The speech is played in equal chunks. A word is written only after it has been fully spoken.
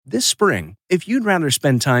This spring, if you'd rather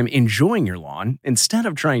spend time enjoying your lawn instead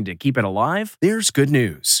of trying to keep it alive, there's good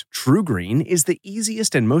news. True Green is the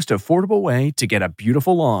easiest and most affordable way to get a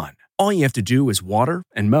beautiful lawn. All you have to do is water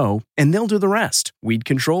and mow, and they'll do the rest. Weed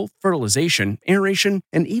control, fertilization, aeration,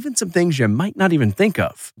 and even some things you might not even think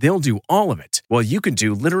of. They'll do all of it, while you can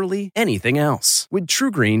do literally anything else. With True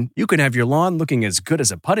Green, you can have your lawn looking as good as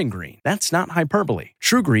a putting green. That's not hyperbole.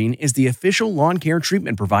 True Green is the official lawn care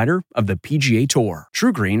treatment provider of the PGA Tour.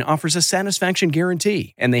 True Green offers a satisfaction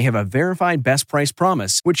guarantee, and they have a verified best price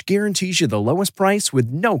promise, which guarantees you the lowest price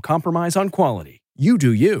with no compromise on quality. You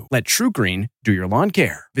do you. Let True Green do your lawn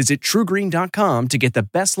care. Visit TrueGreen.com to get the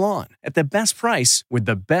best lawn at the best price with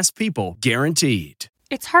the best people guaranteed.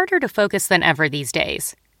 It's harder to focus than ever these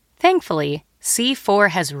days. Thankfully, C4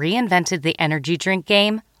 has reinvented the energy drink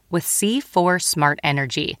game with C4 Smart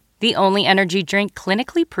Energy, the only energy drink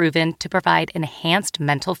clinically proven to provide enhanced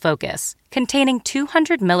mental focus, containing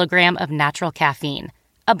 200 milligrams of natural caffeine,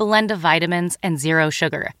 a blend of vitamins, and zero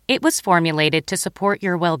sugar. It was formulated to support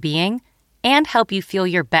your well-being and help you feel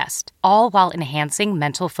your best, all while enhancing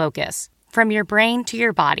mental focus. From your brain to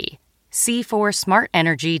your body, C4 Smart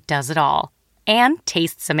Energy does it all and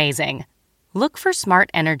tastes amazing. Look for Smart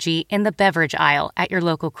Energy in the beverage aisle at your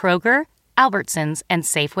local Kroger, Albertsons, and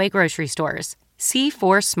Safeway grocery stores.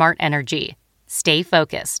 C4 Smart Energy. Stay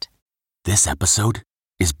focused. This episode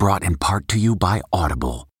is brought in part to you by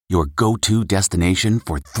Audible, your go-to destination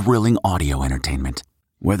for thrilling audio entertainment.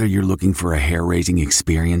 Whether you're looking for a hair-raising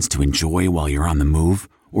experience to enjoy while you're on the move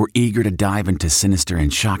or eager to dive into sinister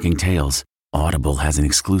and shocking tales, Audible has an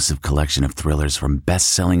exclusive collection of thrillers from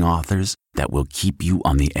best-selling authors that will keep you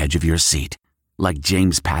on the edge of your seat. Like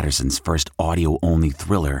James Patterson's first audio-only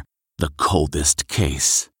thriller, The Coldest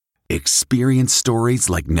Case. Experience stories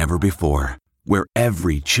like never before, where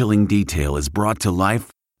every chilling detail is brought to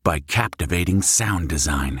life by captivating sound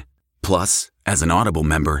design. Plus, as an Audible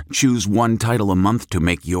member, choose one title a month to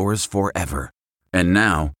make yours forever. And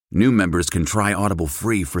now, new members can try Audible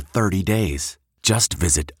free for 30 days. Just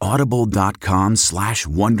visit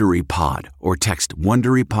audible.com/WonderyPod or text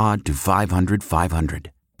WonderyPod to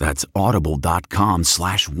 500-500. That's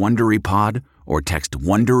audible.com/WonderyPod or text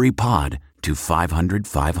WonderyPod to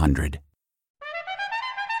 500-500.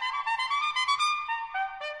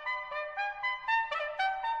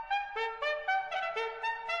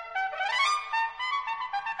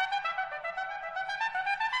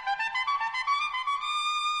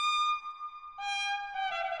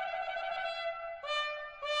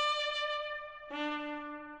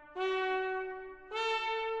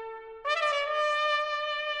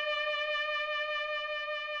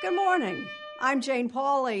 Good morning. I'm Jane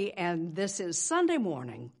Pauley, and this is Sunday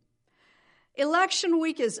Morning. Election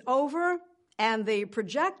week is over, and the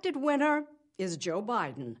projected winner is Joe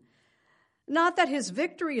Biden. Not that his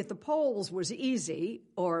victory at the polls was easy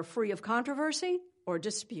or free of controversy or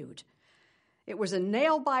dispute. It was a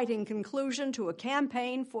nail-biting conclusion to a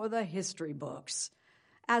campaign for the history books,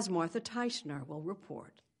 as Martha Teichner will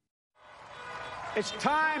report. It's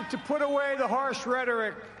time to put away the harsh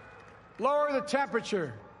rhetoric, lower the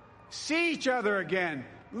temperature, see each other again,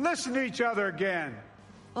 listen to each other again.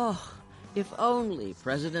 Oh, if only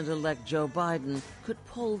President-elect Joe Biden could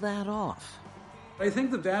pull that off. I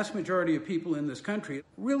think the vast majority of people in this country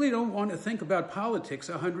really don't want to think about politics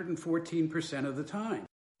 114% of the time.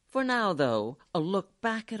 For now, though, a look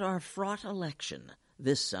back at our fraught election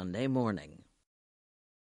this Sunday morning.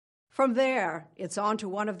 From there, it's on to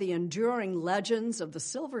one of the enduring legends of the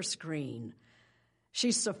silver screen.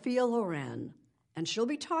 She's Sophia Loren, and she'll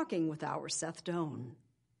be talking with our Seth Doane.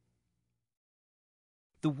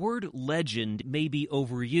 The word legend may be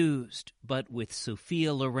overused, but with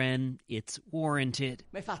Sophia Loren, it's warranted.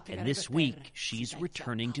 And this week, she's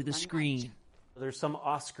returning to the screen. There's some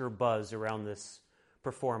Oscar buzz around this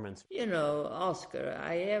performance. You know, Oscar,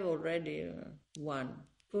 I have already won.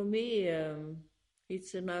 For me,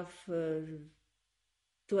 it's enough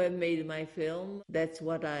to have made my film. That's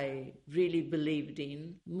what I really believed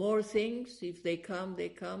in. More things, if they come, they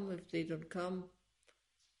come. If they don't come,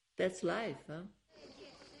 that's life, huh?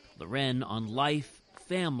 Loren on life,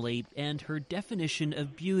 family, and her definition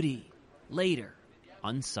of beauty, later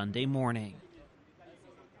on Sunday Morning.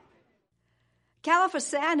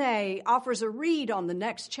 Califasane offers a read on the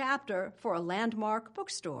next chapter for a landmark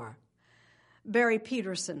bookstore. Barry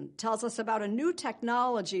Peterson tells us about a new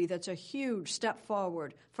technology that's a huge step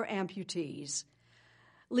forward for amputees.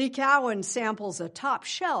 Lee Cowan samples a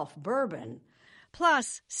top-shelf bourbon,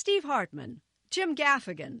 plus Steve Hartman, Jim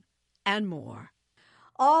Gaffigan, and more.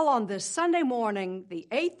 All on this Sunday morning, the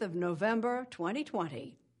 8th of November,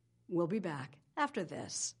 2020. We'll be back after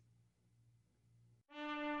this.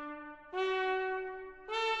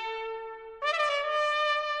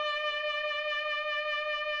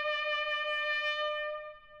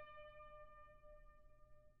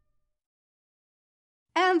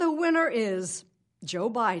 is Joe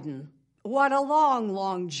Biden. What a long,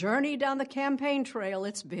 long journey down the campaign trail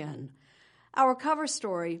it's been. Our cover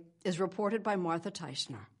story is reported by Martha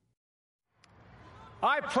Teichner.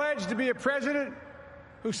 I pledge to be a president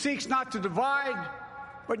who seeks not to divide,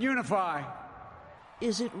 but unify.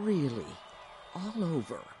 Is it really all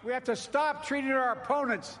over? We have to stop treating our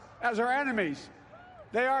opponents as our enemies.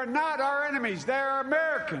 They are not our enemies. They are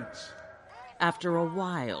Americans. After a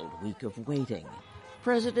wild week of waiting,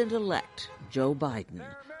 President-elect Joe Biden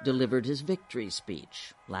delivered his victory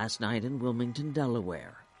speech last night in Wilmington,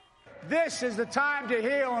 Delaware. This is the time to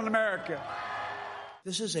heal in America.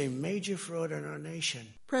 This is a major fraud in our nation.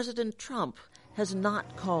 President Trump has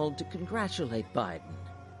not called to congratulate Biden.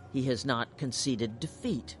 He has not conceded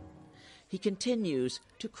defeat. He continues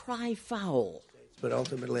to cry foul. But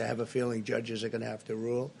ultimately, I have a feeling judges are going to have to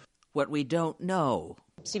rule. What we don't know.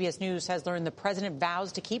 CBS News has learned the president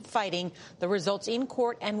vows to keep fighting the results in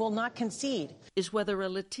court and will not concede. Is whether a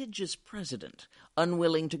litigious president,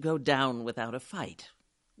 unwilling to go down without a fight,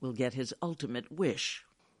 will get his ultimate wish.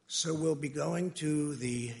 So we'll be going to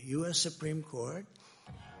the U.S. Supreme Court.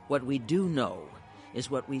 What we do know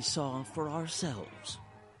is what we saw for ourselves.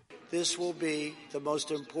 This will be the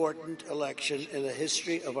most important election in the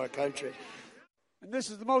history of our country. And this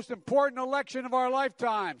is the most important election of our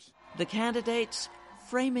lifetimes. The candidates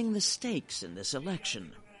framing the stakes in this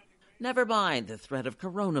election. Never mind the threat of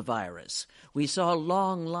coronavirus. We saw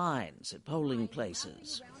long lines at polling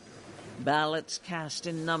places. Ballots cast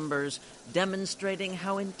in numbers demonstrating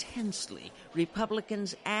how intensely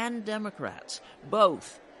Republicans and Democrats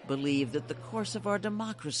both believe that the course of our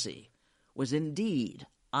democracy was indeed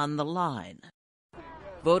on the line.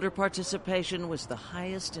 Voter participation was the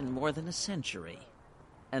highest in more than a century.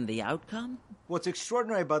 And the outcome? What's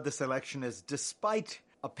extraordinary about this election is despite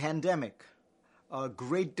a pandemic,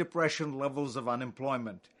 Great Depression levels of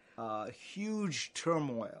unemployment, huge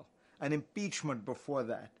turmoil, an impeachment before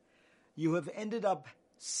that, you have ended up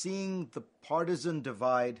seeing the partisan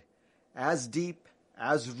divide as deep,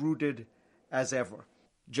 as rooted as ever.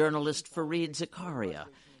 Journalist Fareed Zakaria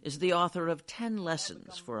is the author of 10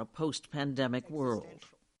 Lessons for a Post-Pandemic World.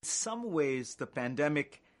 In some ways, the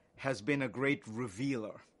pandemic has been a great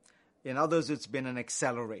revealer. In others, it's been an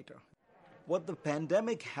accelerator. What the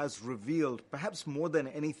pandemic has revealed, perhaps more than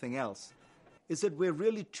anything else, is that we're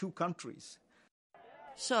really two countries.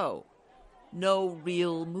 So, no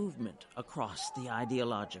real movement across the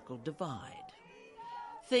ideological divide.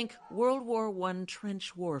 Think World War I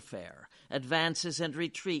trench warfare, advances and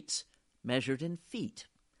retreats measured in feet.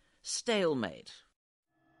 Stalemate.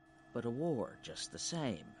 But a war just the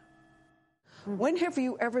same. When have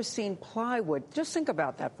you ever seen plywood? Just think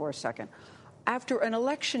about that for a second. After an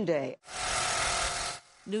election day.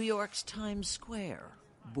 New York's Times Square,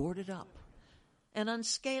 boarded up. An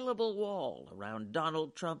unscalable wall around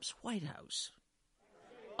Donald Trump's White House.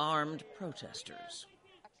 Armed protesters.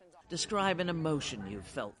 Describe an emotion you've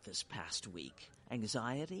felt this past week.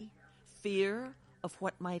 Anxiety? Fear of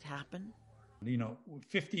what might happen?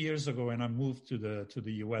 50 years ago when I moved to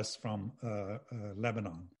the U.S. from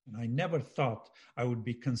Lebanon, and I never thought I would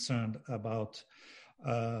be concerned about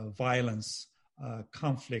violence,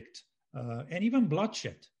 conflict, and even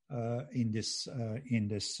bloodshed in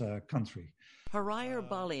this country. Harayar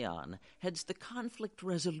Balian heads the Conflict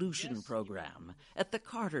Resolution Program at the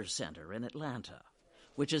Carter Center in Atlanta,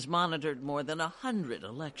 which has monitored more than 100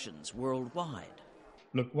 elections worldwide.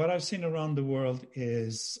 Look, what I've seen around the world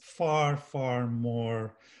is far, far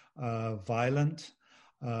more violent,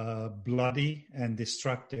 bloody, and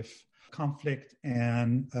destructive conflict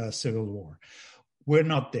and civil war. We're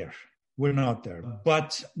not there. We're not there.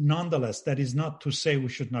 But nonetheless, that is not to say we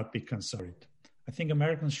should not be concerned. I think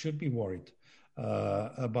Americans should be worried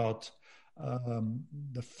about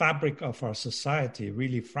the fabric of our society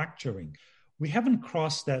really fracturing. We haven't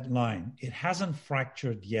crossed that line. It hasn't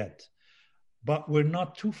fractured yet. But we're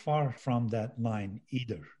not too far from that line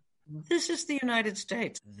either. This is the United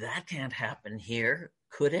States. That can't happen here,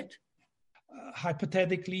 could it?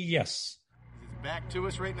 Hypothetically, yes. Back to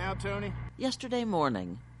us right now, Tony? Yesterday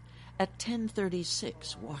morning, at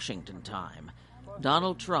 10:36 Washington time,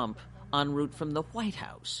 Donald Trump, en route from the White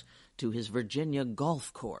House to his Virginia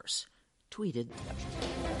golf course, tweeted,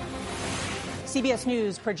 CBS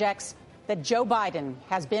News projects that Joe Biden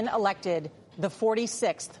has been elected the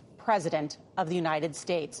 46th President of the United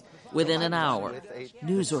States. Within an hour,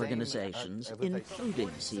 news organizations, including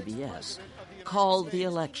CBS, called the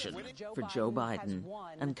election for Joe Biden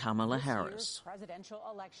and Kamala Harris.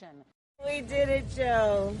 We did it,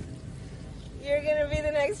 Joe. You're going to be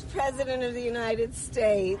the next President of the United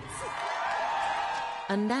States.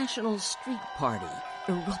 A national street party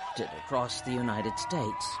erupted across the United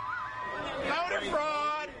States. Voter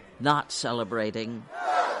fraud! Not celebrating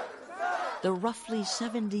the roughly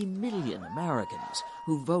 70 million Americans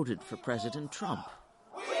who voted for President Trump.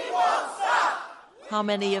 We won't stop! How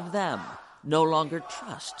many of them no longer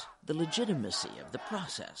trust the legitimacy of the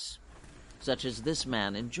process? Such as this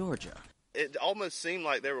man in Georgia. It almost seemed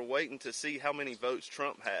like they were waiting to see how many votes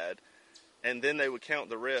Trump had, and then they would count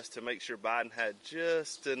the rest to make sure Biden had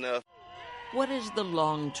just enough. What is the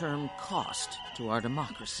long-term cost to our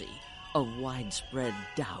democracy of widespread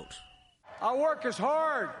doubt? I'll work as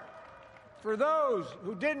hard for those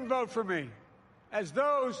who didn't vote for me as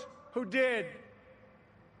those who did.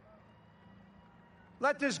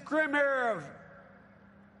 Let this grim era of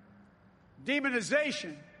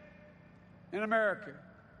demonization in America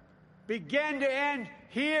begin to end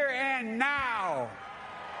here and now.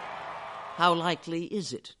 How likely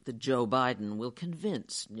is it that Joe Biden will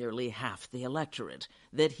convince nearly half the electorate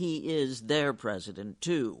that he is their president,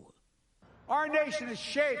 too? Our nation is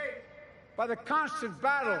shaped by the constant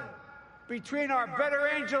battle between our better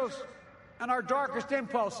angels and our darkest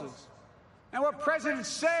impulses. And what presidents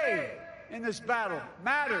say in this battle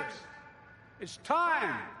matters. It's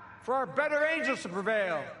time for our better angels to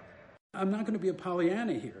prevail. I'm not going to be a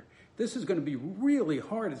Pollyanna here. This is going to be really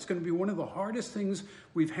hard. It's going to be one of the hardest things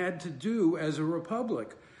we've had to do as a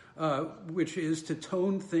republic, which is to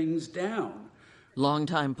tone things down.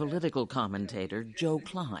 Longtime political commentator Joe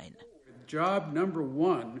Klein. Job number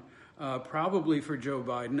one, probably for Joe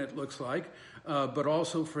Biden, it looks like, but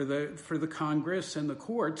also for the Congress and the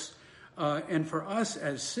courts, and for us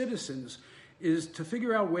as citizens, is to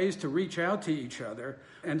figure out ways to reach out to each other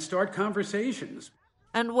and start conversations.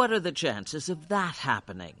 And what are the chances of that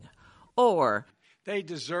happening? Or they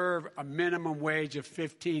deserve a minimum wage of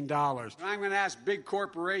 $15. I'm going to ask big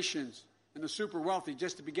corporations and the super wealthy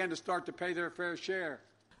just to begin to start to pay their fair share.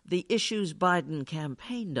 The issues Biden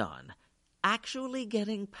campaigned on actually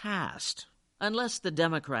getting passed, unless the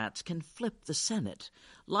Democrats can flip the Senate,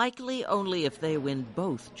 likely only if they win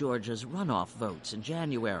both Georgia's runoff votes in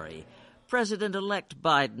January. President-elect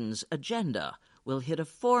Biden's agenda will hit a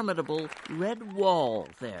formidable red wall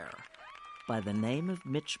there by the name of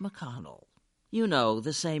Mitch McConnell. You know,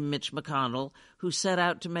 the same Mitch McConnell who set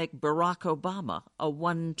out to make Barack Obama a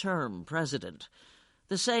one-term president.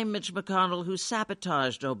 The same Mitch McConnell who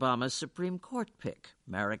sabotaged Obama's Supreme Court pick,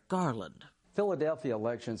 Merrick Garland. Philadelphia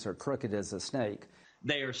elections are crooked as a snake.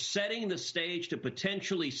 They are setting the stage to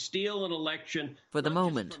potentially steal an election. For the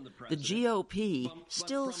moment, the GOP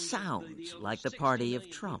still sounds like the party of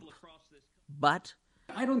Trump. But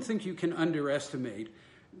I don't think you can underestimate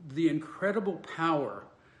the incredible power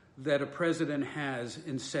that a president has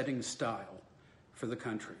in setting style for the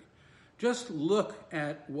country. Just look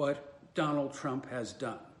at what Donald Trump has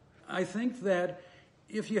done. I think that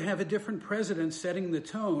if you have a different president setting the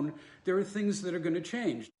tone, there are things that are going to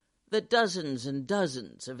change. The dozens and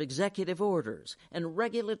dozens of executive orders and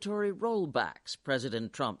regulatory rollbacks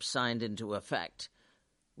President Trump signed into effect.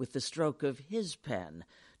 With the stroke of his pen,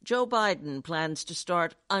 Joe Biden plans to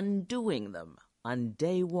start undoing them on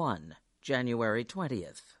day one, January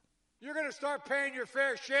 20th. You're going to start paying your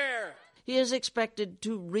fair share. He is expected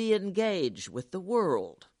to re-engage with the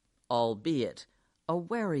world, albeit a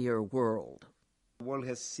warier world. The world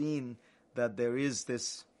has seen that there is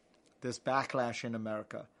this backlash in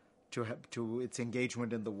America to its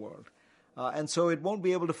engagement in the world. And so it won't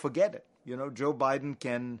be able to forget it. You know, Joe Biden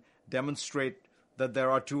can demonstrate that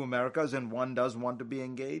there are two Americas and one does want to be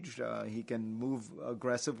engaged. He can move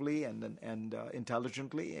aggressively and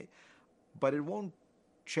intelligently, but it won't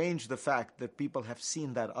change the fact that people have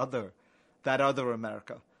seen that other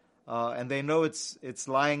America, and they know it's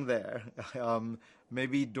lying there,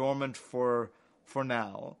 maybe dormant for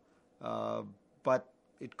now, but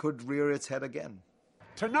it could rear its head again.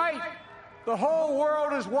 Tonight, the whole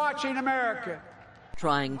world is watching America.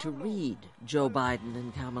 Trying to read Joe Biden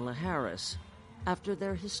and Kamala Harris after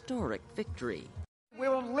their historic victory. We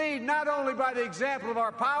will lead not only by the example of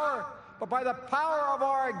our power, but by the power of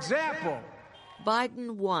our example.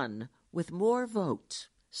 Biden won with more votes,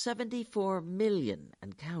 74 million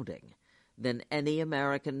and counting, than any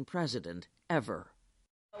American president ever.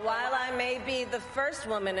 While I may be the first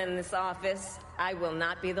woman in this office, I will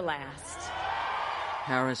not be the last.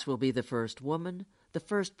 Harris will be the first woman, the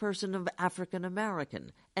first person of African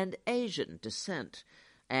American and Asian descent,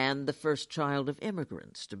 and the first child of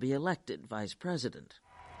immigrants to be elected vice president.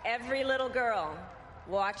 Every little girl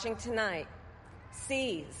watching tonight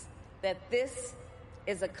sees that this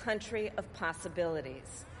is a country of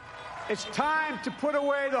possibilities. It's time to put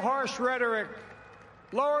away the harsh rhetoric,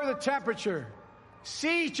 lower the temperature,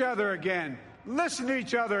 see each other again, listen to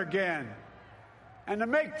each other again, and to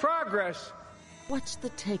make progress. What's the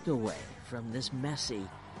takeaway from this messy,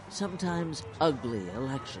 sometimes ugly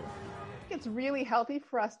election? It's really healthy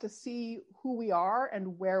for us to see who we are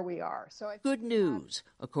and where we are. Good news,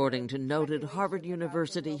 according to noted Harvard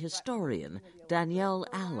University historian Danielle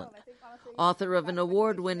Allen, author of an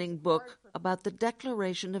award-winning book about the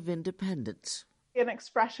Declaration of Independence. An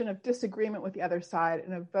expression of disagreement with the other side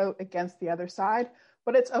and a vote against the other side,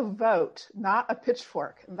 but it's a vote, not a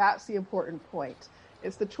pitchfork. And that's the important point.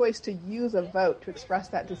 It's the choice to use a vote to express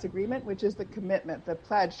that disagreement, which is the commitment, the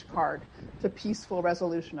pledge card to peaceful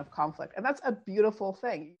resolution of conflict. And that's a beautiful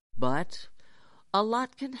thing. But a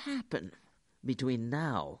lot can happen between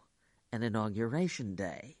now and Inauguration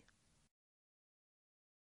Day.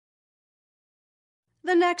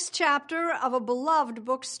 The next chapter of a beloved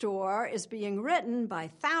bookstore is being written by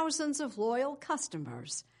thousands of loyal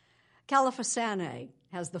customers. Califasane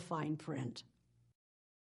has the fine print.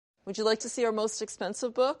 Would you like to see our most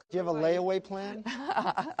expensive book? Do you have a layaway plan?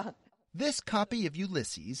 This copy of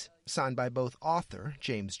Ulysses, signed by both author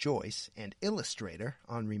James Joyce and illustrator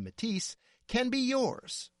Henri Matisse, can be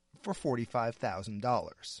yours for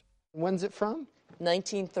 $45,000. When's it from?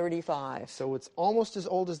 1935. So it's almost as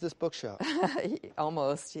old as this bookshop.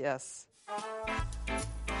 Almost, yes.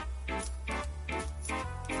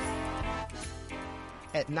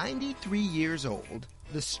 At 93 years old,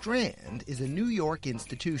 The Strand is a New York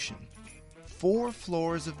institution. 4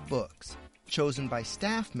 floors of books, chosen by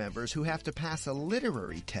staff members who have to pass a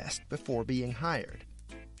literary test before being hired.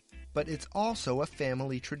 But it's also a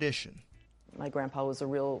family tradition. My grandpa was a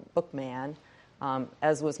real bookman,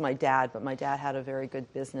 as was my dad, but my dad had a very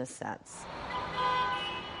good business sense.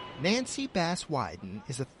 Nancy Bass Wyden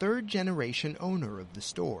is a third-generation owner of the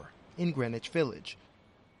store in Greenwich Village.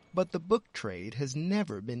 But the book trade has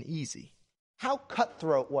never been easy. How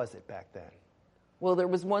cutthroat was it back then? Well, there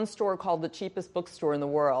was one store called the cheapest bookstore in the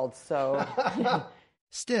world, so...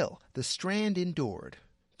 Still, the Strand endured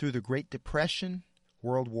through the Great Depression,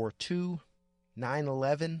 World War II,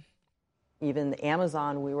 9/11. Even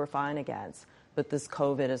Amazon we were fine against, but this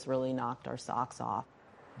COVID has really knocked our socks off.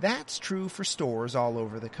 That's true for stores all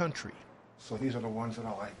over the country. So these are the ones that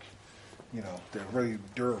I like. You know, they're really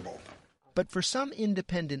durable. But for some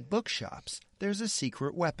independent bookshops, there's a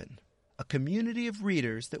secret weapon, a community of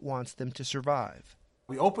readers that wants them to survive.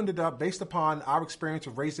 We opened it up based upon our experience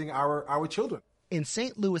of raising our children. In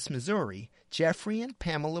St. Louis, Missouri, Jeffrey and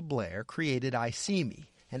Pamela Blair created I See Me,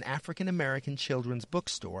 an African-American children's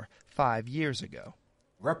bookstore, 5 years ago.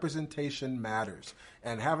 Representation matters,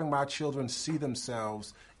 and having my children see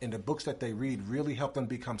themselves in the books that they read really helped them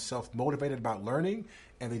become self-motivated about learning,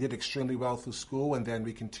 and they did extremely well through school, and then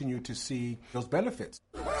we continue to see those benefits.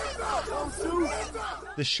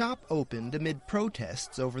 The shop opened amid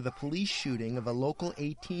protests over the police shooting of a local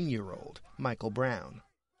 18-year-old, Michael Brown.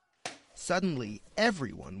 Suddenly,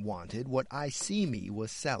 everyone wanted what I See Me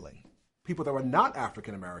was selling. People that were not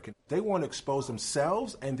African American, they want to expose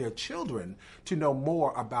themselves and their children to know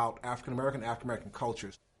more about African American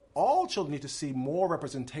cultures. All children need to see more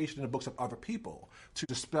representation in the books of other people to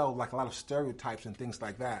dispel like a lot of stereotypes and things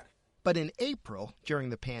like that. But in April,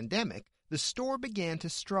 during the pandemic, the store began to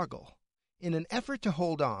struggle. In an effort to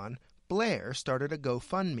hold on, Blair started a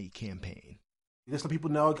GoFundMe campaign. Just let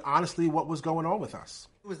people know honestly what was going on with us.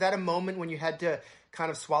 Was that a moment when you had to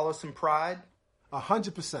kind of swallow some pride?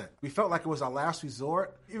 100%. We felt like it was our last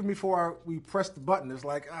resort. Even before we pressed the button, it's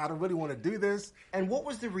like, I don't really want to do this. And what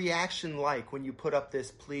was the reaction like when you put up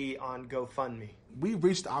this plea on GoFundMe? We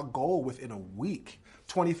reached our goal within a week,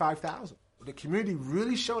 25,000. The community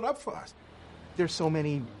really showed up for us. There's so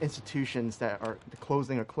many institutions that are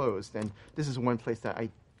closing or closed, and this is one place that I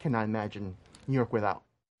cannot imagine New York without.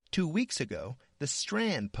 2 weeks ago, the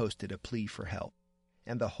Strand posted a plea for help,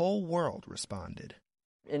 and the whole world responded.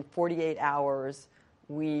 In 48 hours,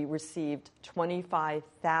 we received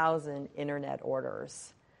 25,000 internet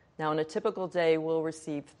orders. Now, in a typical day, we'll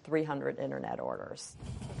receive 300 internet orders.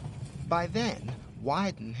 By then,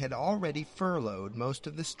 Wyden had already furloughed most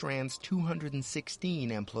of the Strand's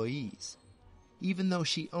 216 employees. Even though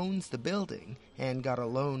she owns the building and got a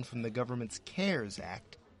loan from the government's CARES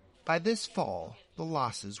Act, by this fall, the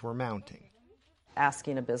losses were mounting.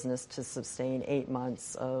 Asking a business to sustain 8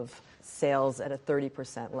 months of sales at a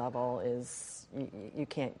 30% level is, you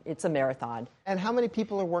can't, it's a marathon. And how many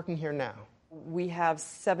people are working here now? We have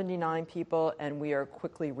 79 people, and we are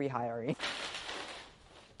quickly rehiring.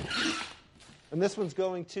 And this one's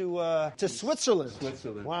going to Switzerland.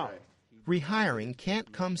 Wow. Right. Rehiring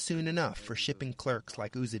can't come soon enough for shipping clerks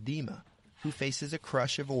like Uzadima, who faces a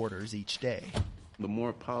crush of orders each day. The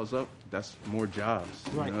more it piles up, that's more jobs.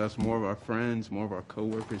 Right. You know, that's more of our friends, more of our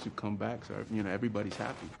coworkers who come back. So, you know, everybody's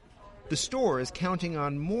happy. The store is counting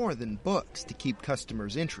on more than books to keep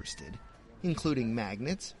customers interested, including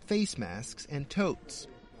magnets, face masks, and totes,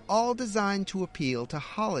 all designed to appeal to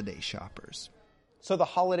holiday shoppers. So the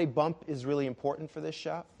holiday bump is really important for this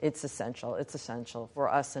shop? It's essential. It's essential for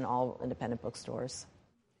us and all independent bookstores.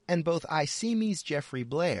 And both ICEME's Jeffrey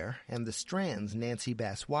Blair and The Strand's Nancy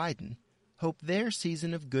Bass-Wyden hope their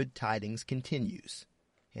season of good tidings continues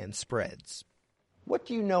and spreads. What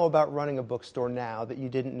do you know about running a bookstore now that you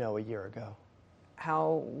didn't know a year ago?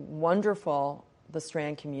 How wonderful the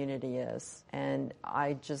Strand community is, and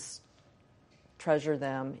I just treasure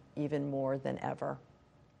them even more than ever.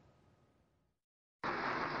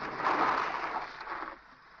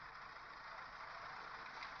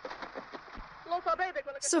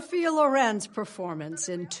 Sophia Loren's performance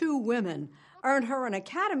in Two Women earned her an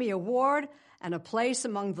Academy Award and a place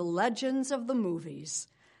among the legends of the movies.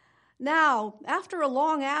 Now, after a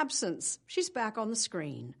long absence, she's back on the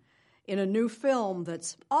screen in a new film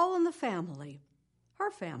that's all in the family,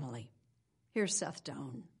 her family. Here's Seth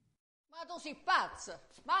Doane.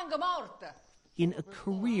 In a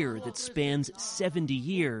career that spans 70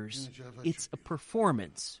 years, it's a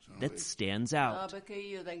performance that stands out.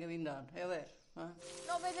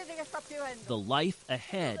 The Life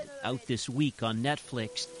Ahead, out this week on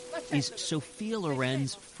Netflix, is Sophia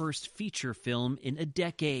Loren's first feature film in a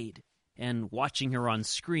decade. And watching her on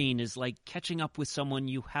screen is like catching up with someone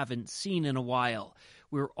you haven't seen in a while.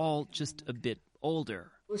 We're all just a bit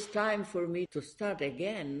older. It was time for me to start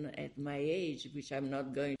again at my age, which I'm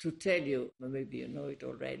not going to tell you. Maybe you know it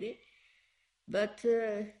already. But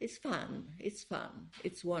it's fun. It's fun.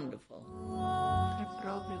 It's wonderful.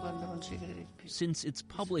 Since it's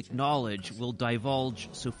public knowledge, we'll divulge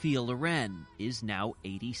Sophia Loren is now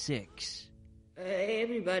 86.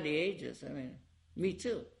 Everybody ages. I mean, me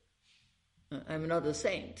too. I'm not a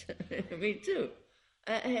saint. Me too.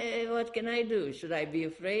 What can I do? Should I be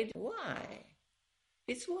afraid? Why?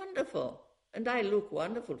 It's wonderful. And I look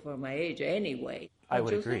wonderful for my age anyway. I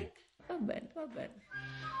would agree. Not bad, not bad.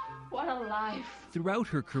 What a life. Throughout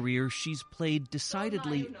her career, she's played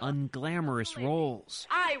decidedly unglamorous roles.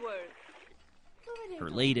 I will. Her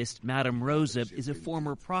latest, Madame Rosa, is a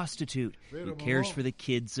former prostitute who cares for the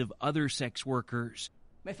kids of other sex workers.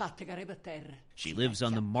 She lives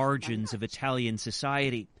on the margins of Italian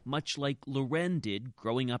society, much like Loren did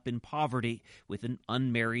growing up in poverty with an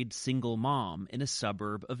unmarried single mom in a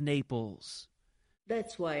suburb of Naples.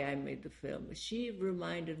 That's why I made the film. She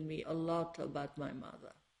reminded me a lot about my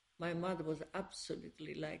mother. My mother was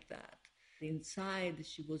absolutely like that. Inside,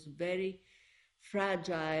 she was very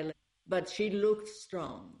fragile, but she looked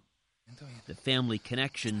strong. The family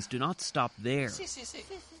connections do not stop there.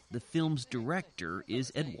 The film's director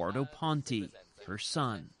is Eduardo Ponti, her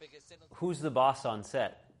son. Who's the boss on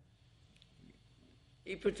set?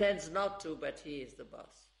 He pretends not to, but he is the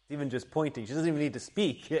boss. Even just pointing. She doesn't even need to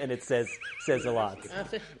speak, and it says a lot.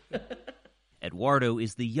 Eduardo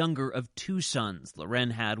is the younger of two sons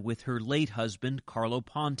Loren had with her late husband, Carlo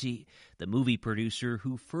Ponti, the movie producer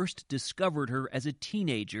who first discovered her as a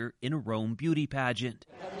teenager in a Rome beauty pageant.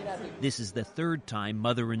 This is the third time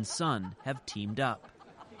mother and son have teamed up.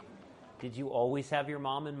 Did you always have your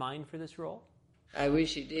mom in mind for this role? I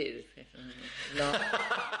wish he did. No.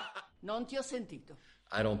 Non ti ho sentito.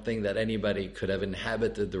 I don't think that anybody could have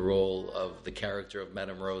inhabited the role of the character of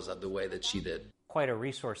Madame Rosa the way that she did. Quite a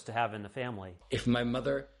resource to have in the family. If my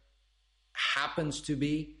mother happens to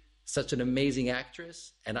be such an amazing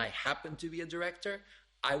actress and I happen to be a director,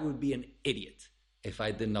 I would be an idiot if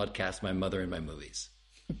I did not cast my mother in my movies.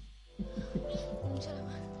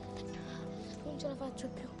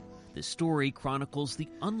 The story chronicles the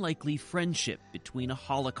unlikely friendship between a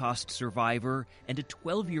Holocaust survivor and a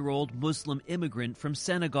 12-year-old Muslim immigrant from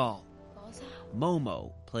Senegal.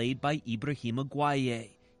 Momo, played by Ibrahim Aguaye,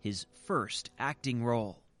 his first acting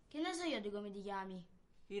role. Che ne so io di come ti chiami?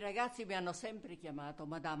 I ragazzi mi hanno sempre chiamato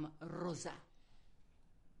Madame Rosa.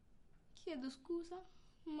 Chiedo scusa,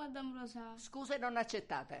 Madame Rosa. Scuse non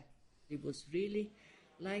accettate. He was really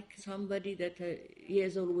like somebody that he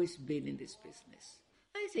has always been in this business.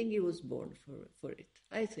 I think he was born for it.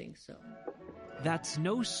 I think so. That's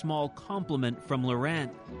no small compliment from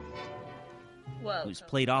Loren, who's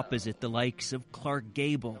played opposite the likes of Clark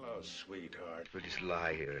Gable, hello, sweetheart. We'll just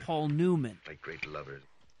lie here. Paul Newman, like great lovers.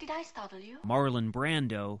 Did I startle you? Marlon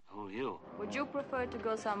Brando, Who are you? Would you prefer to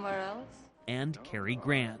go somewhere else? and Cary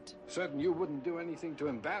Grant. Certain you wouldn't do anything to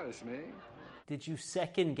embarrass me. Did you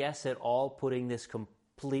second guess at all putting this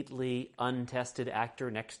completely untested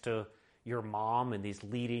actor next to your mom in these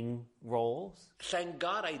leading roles? Thank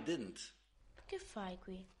God I didn't. Che fai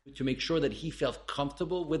qui? To make sure that he felt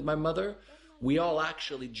comfortable with my mother, we all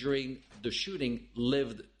actually, during the shooting,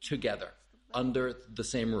 lived together under the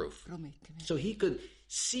same roof. So he could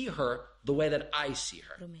see her the way that I see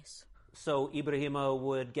her. So Ibrahima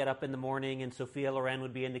would get up in the morning and Sophia Loren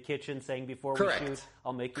would be in the kitchen saying, before Correct. we shoot,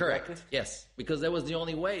 I'll make you Correct. breakfast? Yes, because that was the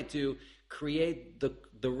only way to create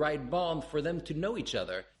the right bond for them to know each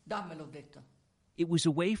other. Dammelo detto. It was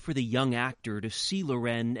a way for the young actor to see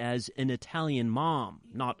Loren as an Italian mom,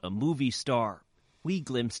 not a movie star. We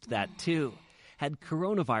glimpsed that too. Had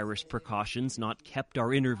coronavirus precautions not kept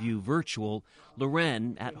our interview virtual,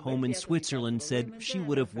 Loren, at home in Switzerland, said she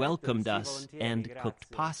would have welcomed us and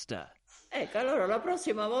cooked pasta. Ecco, allora la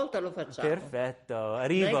prossima volta lo facciamo. Perfetto.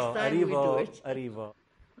 Arrivo.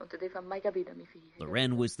 Non ti devi far mai capire, mio figlio.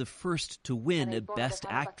 Loren was the first to win a Best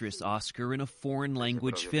Actress Oscar in a foreign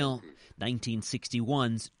language film,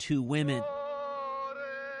 1961's Two Women.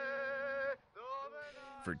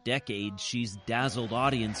 For decades, she's dazzled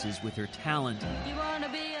audiences with her talent. You wanna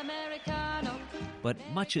be Americano? But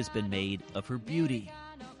much has been made of her beauty.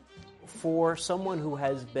 For someone who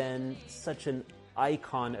has been such an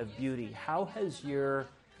icon of beauty, how has your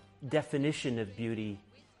definition of beauty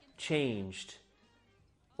changed?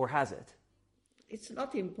 Or has it? It's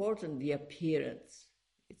not important, the appearance.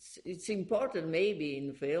 It's important maybe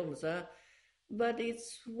in films, but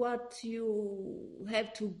it's what you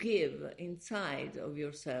have to give inside of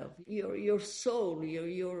yourself, your soul,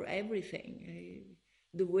 your everything,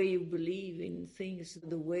 the way you believe in things,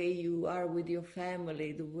 the way you are with your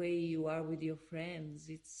family, the way you are with your friends.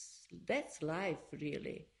 That's life,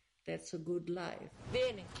 really. That's a good life.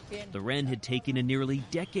 Loren had taken a nearly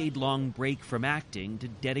decade-long break from acting to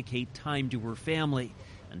dedicate time to her family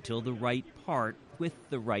until the right part with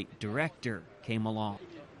the right director came along.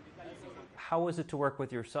 How was it to work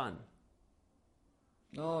with your son?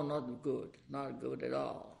 No, not good at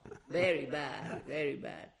all. Very bad, very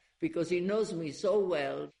bad. Because he knows me so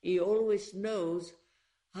well, he always knows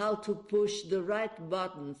how to push the right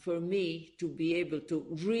button for me to be able to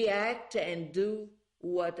react and do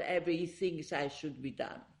whatever he thinks I should be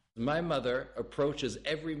done. My mother approaches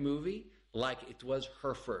every movie like it was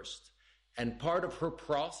her first. And part of her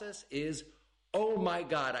process is, oh my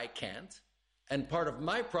God, I can't. And part of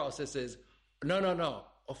my process is, no,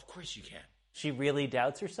 of course you can. She really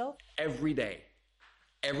doubts herself? Every day,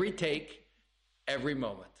 every take, every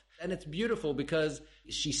moment. And it's beautiful because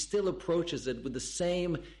she still approaches it with the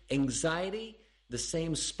same anxiety, the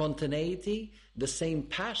same spontaneity, the same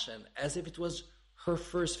passion as if it was her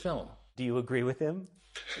first film. Do you agree with him?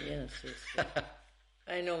 Yes.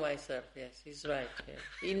 I know myself, yes, he's right. Yes.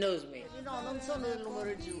 He knows me.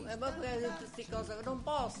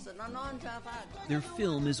 Their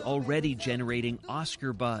film is already generating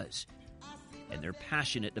Oscar buzz, and they're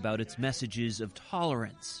passionate about its messages of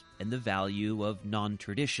tolerance and the value of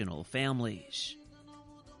non-traditional families.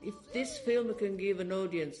 If this film can give an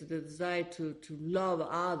audience the desire to love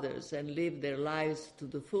others and live their lives to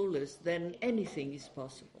the fullest, then anything is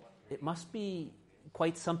possible. It must be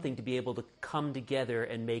quite something to be able to come together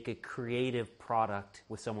and make a creative product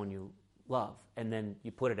with someone you love, and then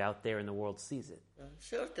you put it out there and the world sees it.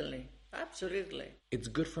 Certainly, absolutely. It's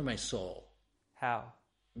good for my soul. How?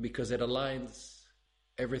 Because it aligns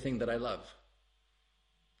everything that I love.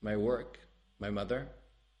 My work, my mother,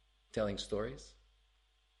 telling stories.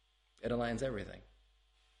 It aligns everything.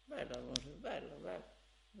 Bello.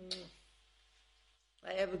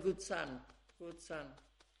 I have a good son.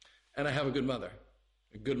 And I have a good mother.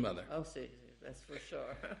 A good mother. Oh, see, that's for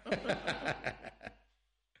sure.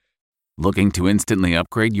 Looking to instantly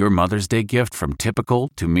upgrade your Mother's Day gift from typical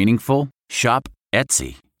to meaningful? Shop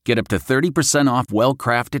Etsy. Get up to 30% off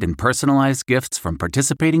well-crafted and personalized gifts from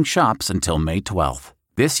participating shops until May 12th.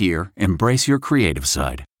 This year, embrace your creative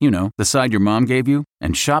side. You know, the side your mom gave you.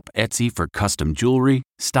 And shop Etsy for custom jewelry,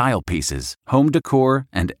 style pieces, home decor,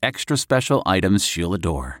 and extra special items she'll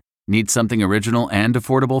adore. Need something original and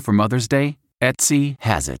affordable for Mother's Day? Etsy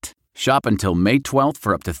has it. Shop until May 12th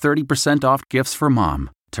for up to 30% off gifts for mom.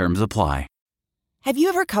 Terms apply. Have you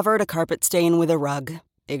ever covered a carpet stain with a rug?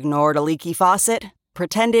 Ignored a leaky faucet?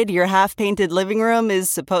 Pretended your half-painted living room is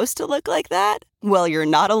supposed to look like that? Well, you're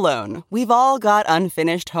not alone. We've all got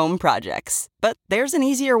unfinished home projects. But there's an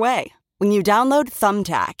easier way. When you download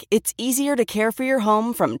Thumbtack, it's easier to care for your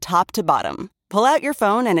home from top to bottom. Pull out your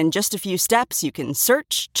phone and in just a few steps, you can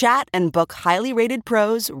search, chat, and book highly rated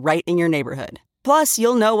pros right in your neighborhood. Plus,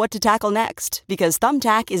 you'll know what to tackle next because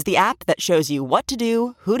Thumbtack is the app that shows you what to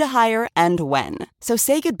do, who to hire, and when. So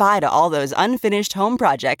say goodbye to all those unfinished home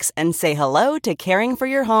projects and say hello to caring for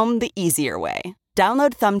your home the easier way.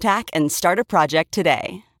 Download Thumbtack and start a project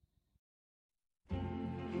today.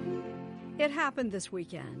 It happened this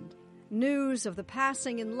weekend. News of the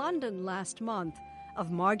passing in London last month of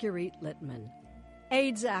Marguerite Littman,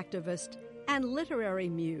 AIDS activist and literary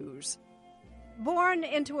muse. Born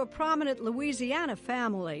into a prominent Louisiana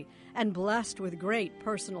family and blessed with great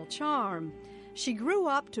personal charm, she grew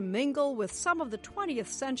up to mingle with some of the 20th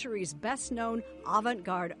century's best-known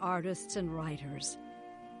avant-garde artists and writers,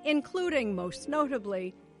 including, most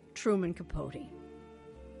notably, Truman Capote.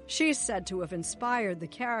 She's said to have inspired the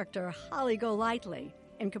character Holly Golightly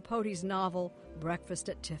in Capote's novel Breakfast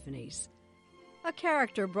at Tiffany's, a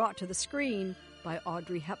character brought to the screen by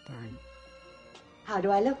Audrey Hepburn. How do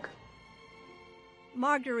I look?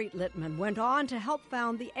 Marguerite Littman went on to help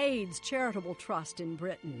found the AIDS Charitable Trust in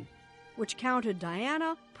Britain, which counted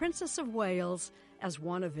Diana, Princess of Wales, as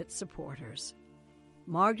one of its supporters.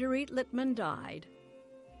 Marguerite Littman died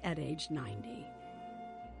at age 90.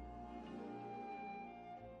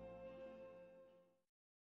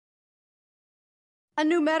 A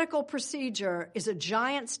new medical procedure is a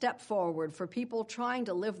giant step forward for people trying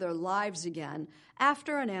to live their lives again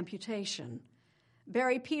after an amputation.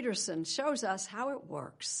 Barry Peterson shows us how it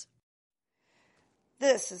works.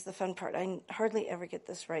 This is the fun part. I hardly ever get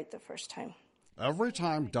this right the first time. Every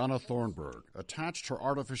time Donna Thornburg attached her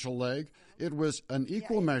artificial leg, it was an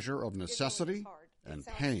equal measure of necessity and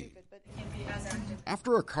pain.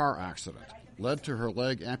 After a car accident led to her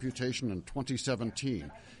leg amputation in 2017,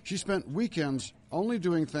 she spent weekends only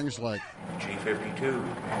doing things like G52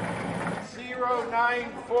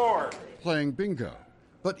 094 playing bingo.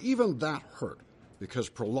 But even that hurt because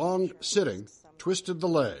prolonged sitting twisted the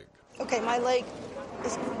leg. Okay, my leg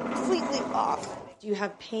is completely off. You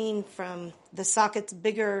have pain from the socket's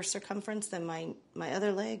bigger circumference than my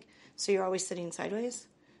other leg, so you're always sitting sideways,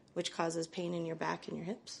 which causes pain in your back and your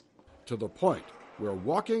hips. To the point where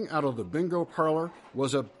walking out of the bingo parlor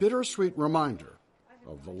was a bittersweet reminder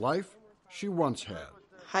of the life she once had.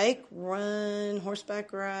 Hike, run,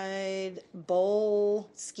 horseback ride,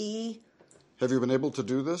 bowl, ski. Have you been able to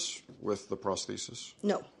do this with the prosthesis?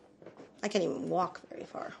 No, I can't even walk very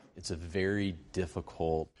far. It's a very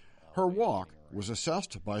difficult... Her walk was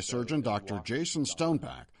assessed by surgeon Dr. Jason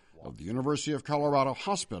Stoneback of the University of Colorado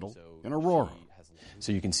Hospital in Aurora.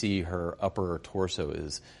 So you can see her upper torso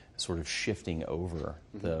is sort of shifting over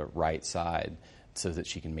the right side so that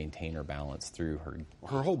she can maintain her balance through her...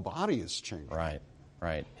 Her whole body is changing.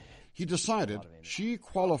 Right. He decided she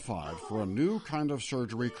qualified for a new kind of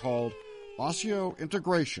surgery called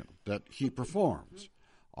osseointegration that he performs.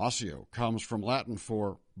 Osseo comes from Latin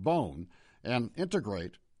for bone and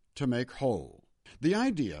integrate to make whole. The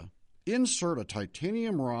idea, insert a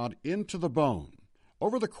titanium rod into the bone.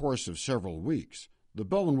 Over the course of several weeks, the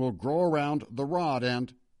bone will grow around the rod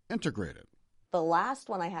and integrate it. The last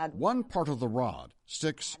one I had... One part of the rod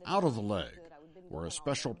sticks out of the leg, where a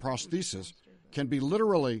special prosthesis can be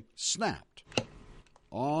literally snapped,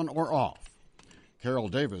 on or off. Carol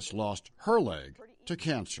Davis lost her leg to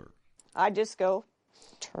cancer. I just go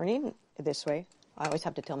turning this way. I always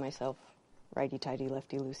have to tell myself, righty-tighty,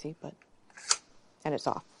 lefty-loosey, and it's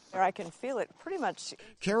off. I can feel it pretty much.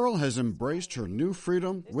 Carol has embraced her new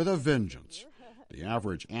freedom with a vengeance. The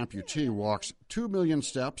average amputee walks 2 million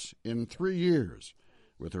steps in 3 years.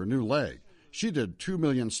 With her new leg, she did 2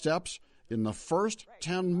 million steps in the first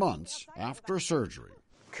 10 months after surgery.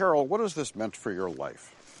 Carol, what has this meant for your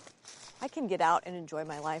life? I can get out and enjoy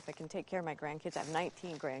my life. I can take care of my grandkids. I have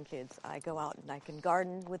 19 grandkids. I go out and I can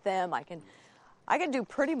garden with them. I can do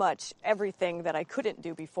pretty much everything that I couldn't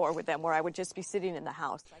do before with them, where I would just be sitting in the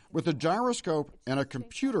house. With a gyroscope and a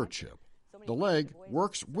computer chip, the leg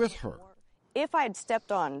works with her. If I had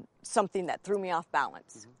stepped on something that threw me off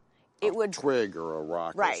balance, it would... A twig or a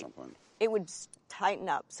rock or something. It would tighten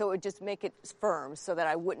up, so it would just make it firm so that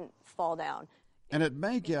I wouldn't fall down. And it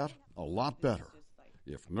may get a lot better.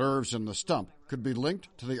 If nerves in the stump could be linked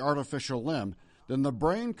to the artificial limb, then the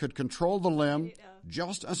brain could control the limb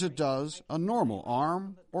just as it does a normal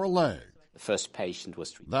arm or leg. The first patient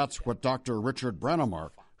was... That's what Dr. Richard Brennemark,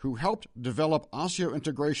 who helped develop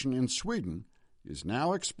osseointegration in Sweden, is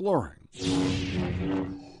now exploring.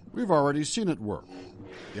 We've already seen it work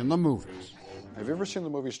in the movies. Have you ever seen the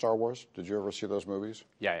movie Star Wars? Did you ever see those movies?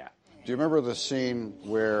 Yeah. Do you remember the scene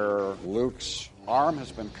where Luke's arm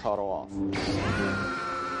has been cut off?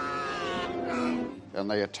 And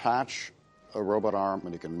they attach a robot arm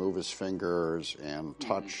and he can move his fingers and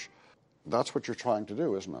touch. That's what you're trying to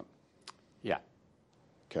do, isn't it? Yeah.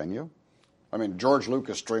 can you? I mean, George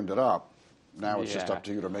Lucas streamed it up. Now it's just up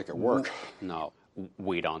to you to make it work. No,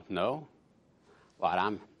 we don't know. But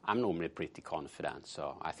I'm normally pretty confident,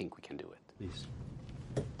 so I think we can do it. Please.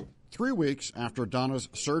 3 weeks after Donna's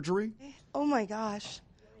surgery, Oh my gosh.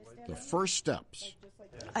 the first steps.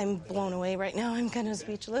 I'm blown away right now. I'm kind of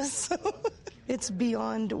speechless. It's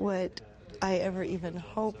beyond what I ever even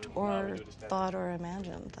hoped or thought or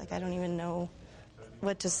imagined. Like, I don't even know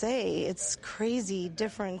what to say. It's crazy,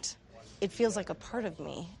 different. It feels like a part of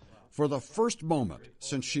me. For the first moment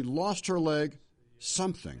since she lost her leg,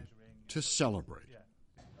 something to celebrate.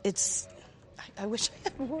 It's, I wish I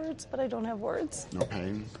had words, but I don't have words. No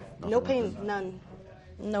pain? No pain, none.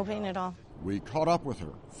 No pain at all. We caught up with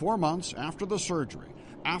her 4 months after the surgery,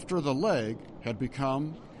 after the leg had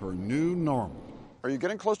become her new normal. Are you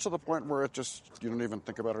getting close to the point where you don't even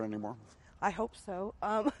think about it anymore? I hope so.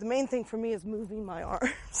 The main thing for me is moving my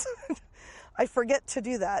arms. I forget to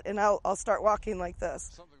do that, and I'll start walking like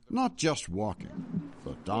this. Not just walking,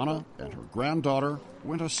 but Donna and her granddaughter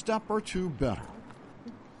went a step or two better,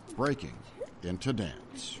 breaking into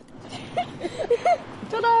dance.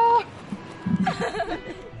 Ta-da!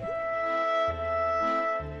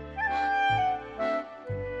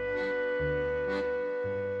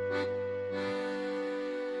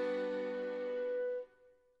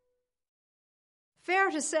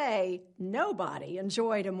 Fair to say, nobody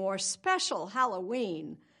enjoyed a more special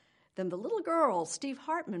Halloween than the little girl Steve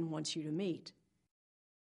Hartman wants you to meet.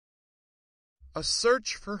 A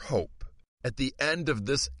search for hope at the end of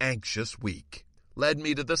this anxious week led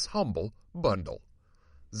me to this humble bundle.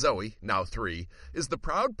 Zoe, now 3, is the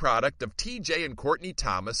proud product of TJ and Courtney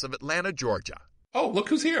Thomas of Atlanta, Georgia. Oh, look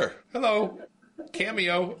who's here. Hello.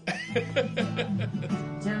 Cameo.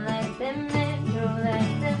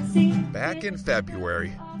 Back in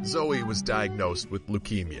February, Zoe was diagnosed with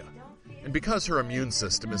leukemia. And because her immune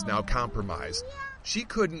system is now compromised, she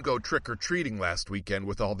couldn't go trick-or-treating last weekend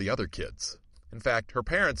with all the other kids. In fact, her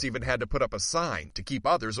parents even had to put up a sign to keep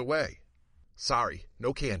others away. Sorry,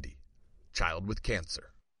 no candy. Child with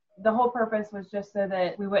cancer. The whole purpose was just so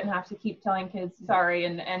that we wouldn't have to keep telling kids sorry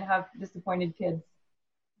and have disappointed kids.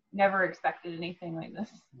 Never expected anything like this.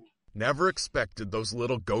 Never expected those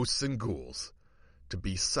little ghosts and ghouls to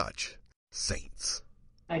be such saints.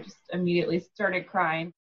 I just immediately started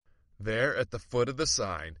crying. There at the foot of the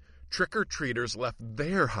sign, trick-or-treaters left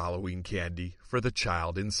their Halloween candy for the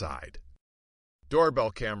child inside.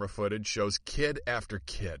 Doorbell camera footage shows kid after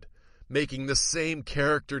kid making the same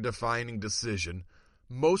character-defining decision,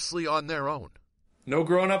 mostly on their own. No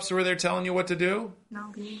grown-ups were there telling you what to do?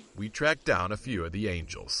 No. We tracked down a few of the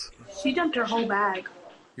angels. She dumped her whole bag.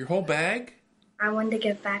 Your whole bag? I wanted to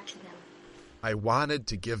give back to them. I wanted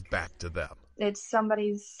to give back to them. It's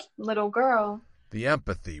somebody's little girl. The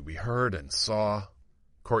empathy we heard and saw.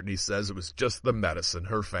 Courtney says it was just the medicine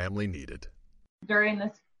her family needed. During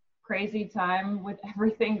this crazy time with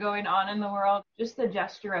everything going on in the world, just the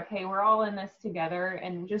gesture of, hey, we're all in this together,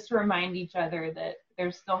 and just remind each other that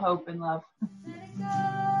there's still hope and love.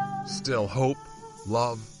 Still hope,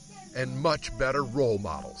 love, and much better role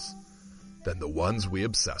models than the ones we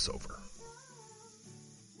obsess over.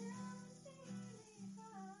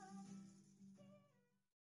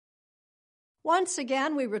 Once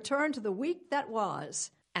again, we return to the week that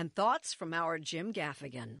was, and thoughts from our Jim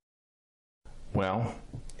Gaffigan. Well,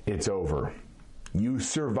 it's over. You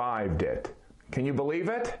survived it. Can you believe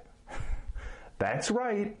it? That's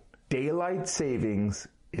right. Daylight savings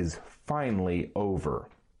is finally over.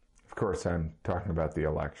 Of course, I'm talking about the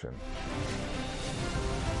election.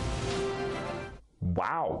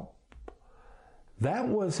 Wow. That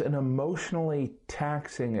was an emotionally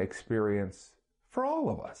taxing experience for all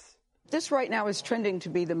of us. This right now is trending to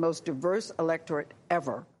be the most diverse electorate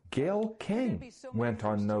ever. Gayle King went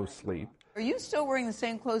on no sleep. Are you still wearing the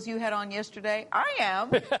same clothes you had on yesterday? I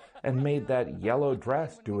am. And made that yellow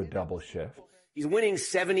dress do a double shift. He's winning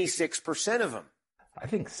 76% of them. I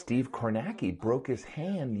think Steve Kornacki broke his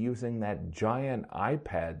hand using that giant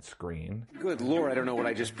iPad screen. Good Lord, I don't know what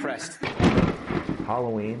I just pressed.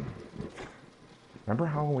 Halloween. Remember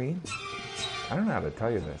Halloween? I don't know how to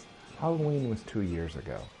tell you this. Halloween was 2 years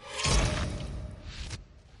ago.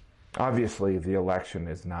 Obviously, the election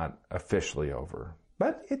is not officially over,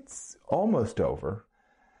 but it's almost over.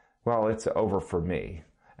 Well, it's over for me.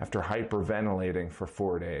 After hyperventilating for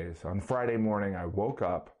 4 days, on Friday morning I woke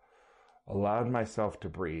up, allowed myself to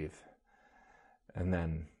breathe, and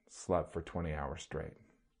then slept for 20 hours straight.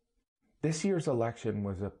 This year's election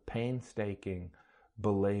was a painstaking,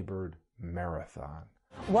 belabored marathon.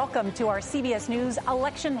 Welcome to our CBS News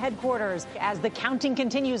election headquarters. As the counting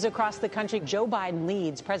continues across the country, Joe Biden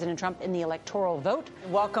leads President Trump in the electoral vote.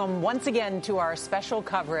 Welcome once again to our special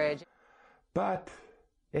coverage. But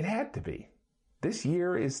it had to be. This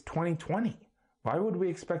year is 2020. Why would we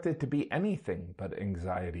expect it to be anything but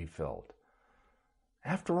anxiety-filled?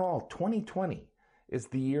 After all, 2020 is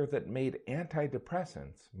the year that made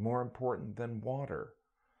antidepressants more important than water.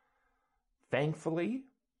 Thankfully,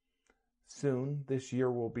 soon this year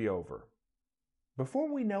will be over.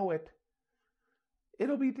 Before we know it,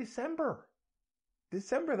 it'll be December.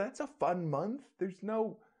 December, that's a fun month. There's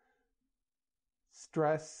no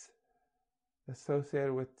stress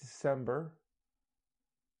associated with December.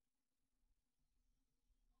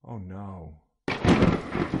 Oh no.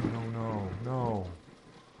 No.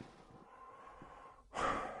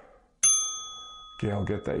 Gail,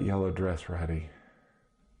 get that yellow dress ready.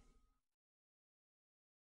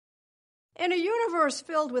 In a universe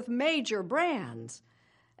filled with major brands,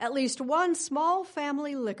 at least one small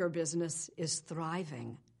family liquor business is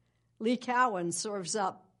thriving. Lee Cowan serves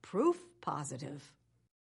up proof positive.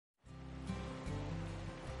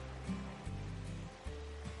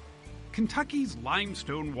 Kentucky's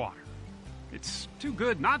limestone water. It's too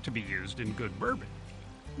good not to be used in good bourbon,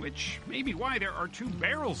 which may be why there are 2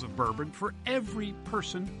 barrels of bourbon for every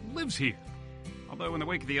person who lives here. Although in the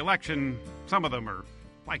wake of the election, some of them are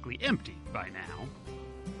likely empty by now.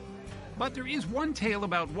 But there is one tale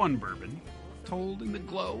about one bourbon, told in the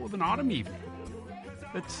glow of an autumn evening,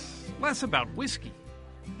 that's less about whiskey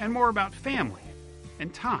and more about family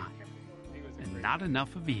and time, and not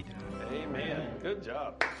enough of either. Amen. Good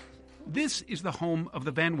job. This is the home of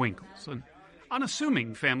the Van Winkles, an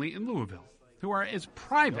unassuming family in Louisville, who are as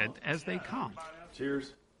private as they come.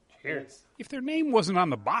 Cheers. Cheers. If their name wasn't on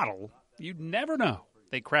the bottle, you'd never know.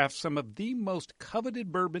 They craft some of the most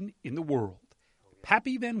coveted bourbon in the world.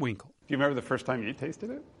 Pappy Van Winkle. Do you remember the first time you tasted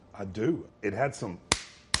it? I do. It had some,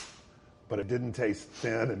 but it didn't taste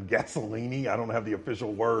thin and gasoline-y. I don't have the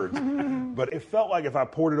official words. But it felt like if I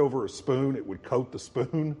poured it over a spoon, it would coat the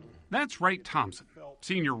spoon. That's Wright Thompson,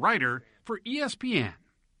 senior writer for ESPN,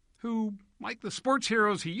 who, like the sports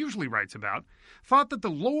heroes he usually writes about, thought that the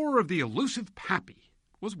lore of the elusive Pappy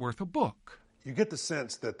was worth a book. You get the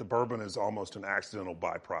sense that the bourbon is almost an accidental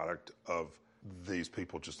byproduct of these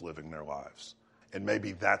people just living their lives. And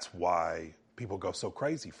maybe that's why people go so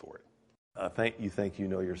crazy for it. I think you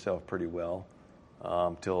know yourself pretty well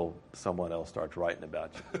until someone else starts writing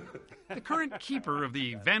about you. The current keeper of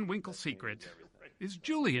the Van Winkle secret is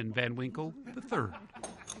Julian Van Winkle III.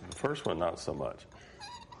 The first one, not so much.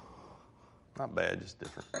 Not bad, just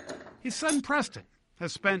different. His son Preston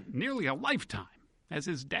has spent nearly a lifetime as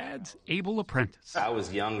his dad's able apprentice. I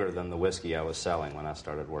was younger than the whiskey I was selling when I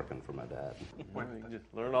started working for my dad. Well, you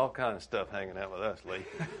just learn all kinds of stuff hanging out with us, Lee.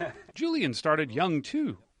 Julian started young,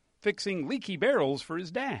 too, fixing leaky barrels for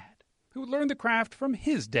his dad, who learned the craft from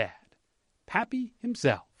his dad, Pappy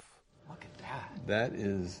himself. Look at that. That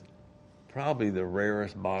is probably the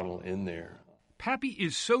rarest bottle in there. Pappy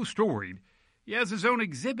is so storied, he has his own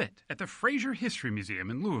exhibit at the Fraser History Museum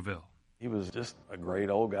in Louisville. He was just a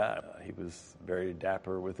great old guy. He was very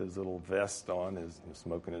dapper with his little vest on,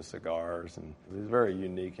 smoking his cigars, and he was a very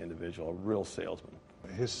unique individual, a real salesman.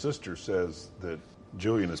 His sister says that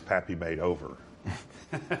Julian is Pappy made over.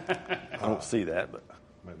 I don't see that, but...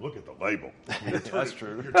 I mean, look at the label. That's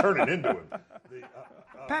true. You're turning into him.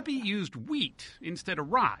 Pappy used wheat instead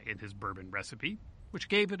of rye in his bourbon recipe, which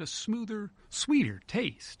gave it a smoother, sweeter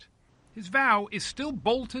taste. His vow is still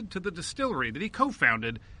bolted to the distillery that he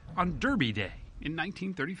co-founded on Derby Day in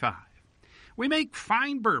 1935. We make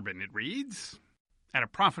fine bourbon, it reads, at a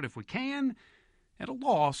profit if we can, at a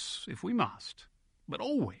loss if we must, but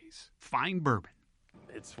always fine bourbon.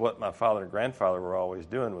 It's what my father and grandfather were always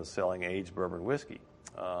doing, was selling aged bourbon whiskey,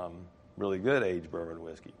 really good aged bourbon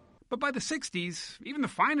whiskey. But by the 60s, even the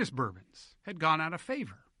finest bourbons had gone out of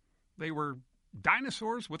favor. They were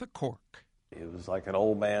dinosaurs with a cork. It was like an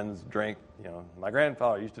old man's drink. My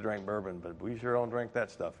grandfather used to drink bourbon, but we sure don't drink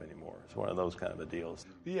that stuff anymore. It's one of those kind of deals.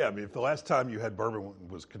 Yeah, I mean, if the last time you had bourbon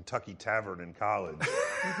was Kentucky Tavern in college,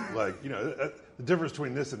 the difference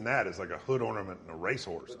between this and that is like a hood ornament and a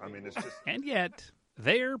racehorse. I mean, it's just... And yet,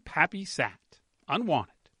 there Pappy sat,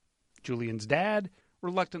 unwanted. Julian's dad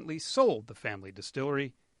reluctantly sold the family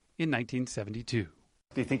distillery in 1972.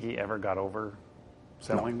 Do you think he ever got over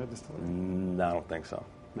selling the distillery? No, I don't think so.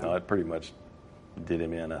 No, it pretty much did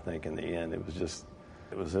him in, I think, in the end. It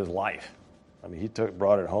was his life. I mean, he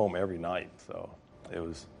brought it home every night, so it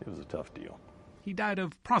was a tough deal. He died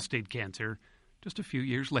of prostate cancer just a few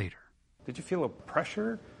years later. Did you feel a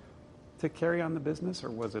pressure to carry on the business,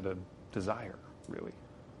 or was it a desire? really.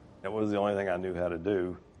 It was the only thing I knew how to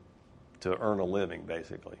do to earn a living,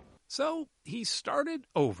 basically. So he started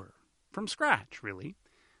over, from scratch, really,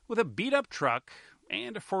 with a beat-up truck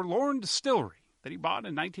and a forlorn distillery that he bought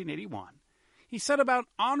in 1981. He set about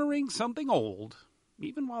honoring something old,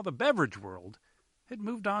 even while the beverage world had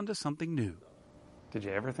moved on to something new. Did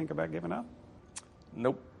you ever think about giving up?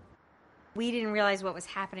 Nope. We didn't realize what was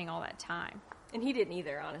happening all that time. And he didn't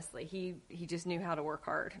either, honestly. He just knew how to work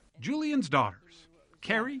hard. Julian's daughters,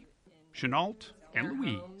 Carrie, Chenault, and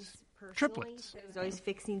Louise, triplets. He was always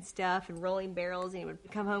fixing stuff and rolling barrels, and he would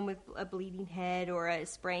come home with a bleeding head or a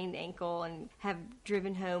sprained ankle and have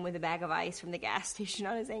driven home with a bag of ice from the gas station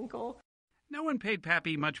on his ankle. No one paid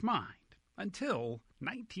Pappy much mind until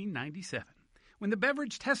 1997, when the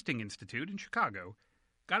Beverage Testing Institute in Chicago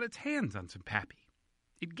got its hands on some Pappy.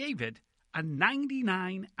 It gave it a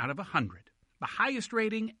 99 out of 100, the highest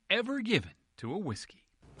rating ever given to a whiskey.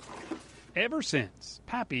 Ever since,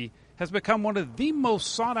 Pappy has become one of the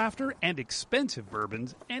most sought-after and expensive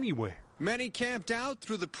bourbons anywhere. Many camped out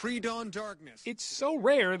through the pre-dawn darkness. It's so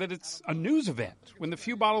rare that it's a news event when the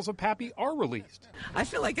few bottles of Pappy are released. I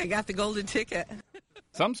feel like I got the golden ticket.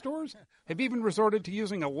 Some stores have even resorted to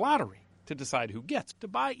using a lottery to decide who gets to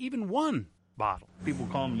buy even one bottle. People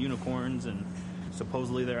call them unicorns, and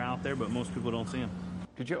supposedly they're out there, but most people don't see them.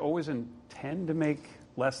 Did you always intend to make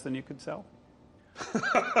less than you could sell?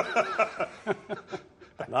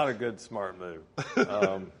 Not a good, smart move.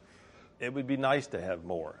 It would be nice to have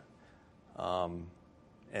more.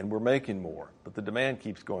 And we're making more, but the demand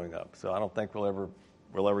keeps going up, so I don't think we'll ever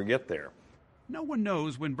get there. No one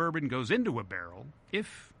knows when bourbon goes into a barrel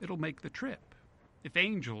if it'll make the trip, if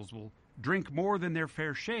Angels will drink more than their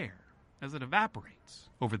fair share as it evaporates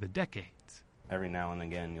over the decades. Every now and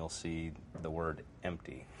again, you'll see the word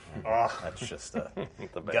empty. Oh. That's just a bad,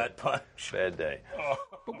 gut punch. Bad day.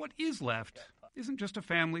 But what is left isn't just a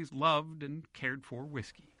family's loved and cared for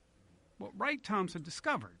whiskey. What Wright Thompson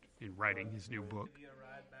discovered in writing his new book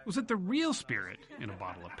was that the real spirit in a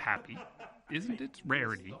bottle of Pappy isn't its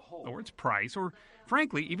rarity or its price or,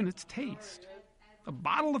 frankly, even its taste. A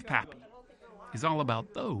bottle of Pappy is all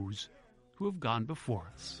about those who have gone before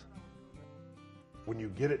us. When you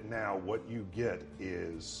get it now, what you get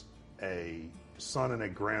is a son and a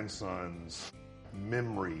grandson's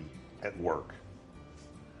memory at work.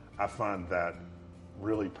 I find that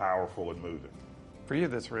really powerful and moving. For you,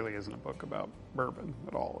 this really isn't a book about bourbon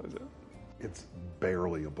at all, is it? It's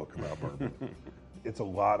barely a book about bourbon. It's a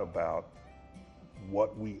lot about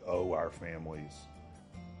what we owe our families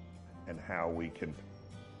and how we can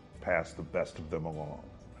pass the best of them along.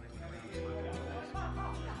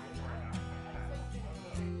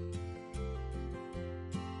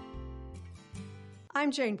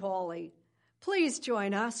 I'm Jane Pauley. Please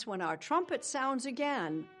join us when our trumpet sounds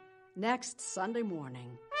again next Sunday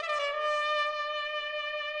morning.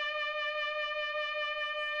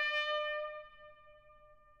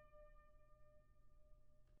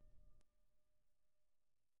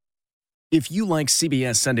 If you like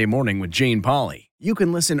CBS Sunday Morning with Jane Pauley, you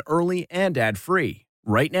can listen early and ad-free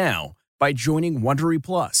right now by joining Wondery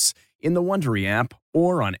Plus in the Wondery app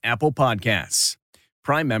or on Apple Podcasts.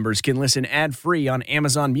 Prime members can listen ad-free on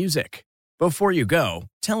Amazon Music. Before you go,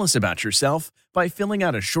 tell us about yourself by filling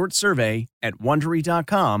out a short survey at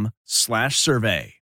Wondery.com/survey.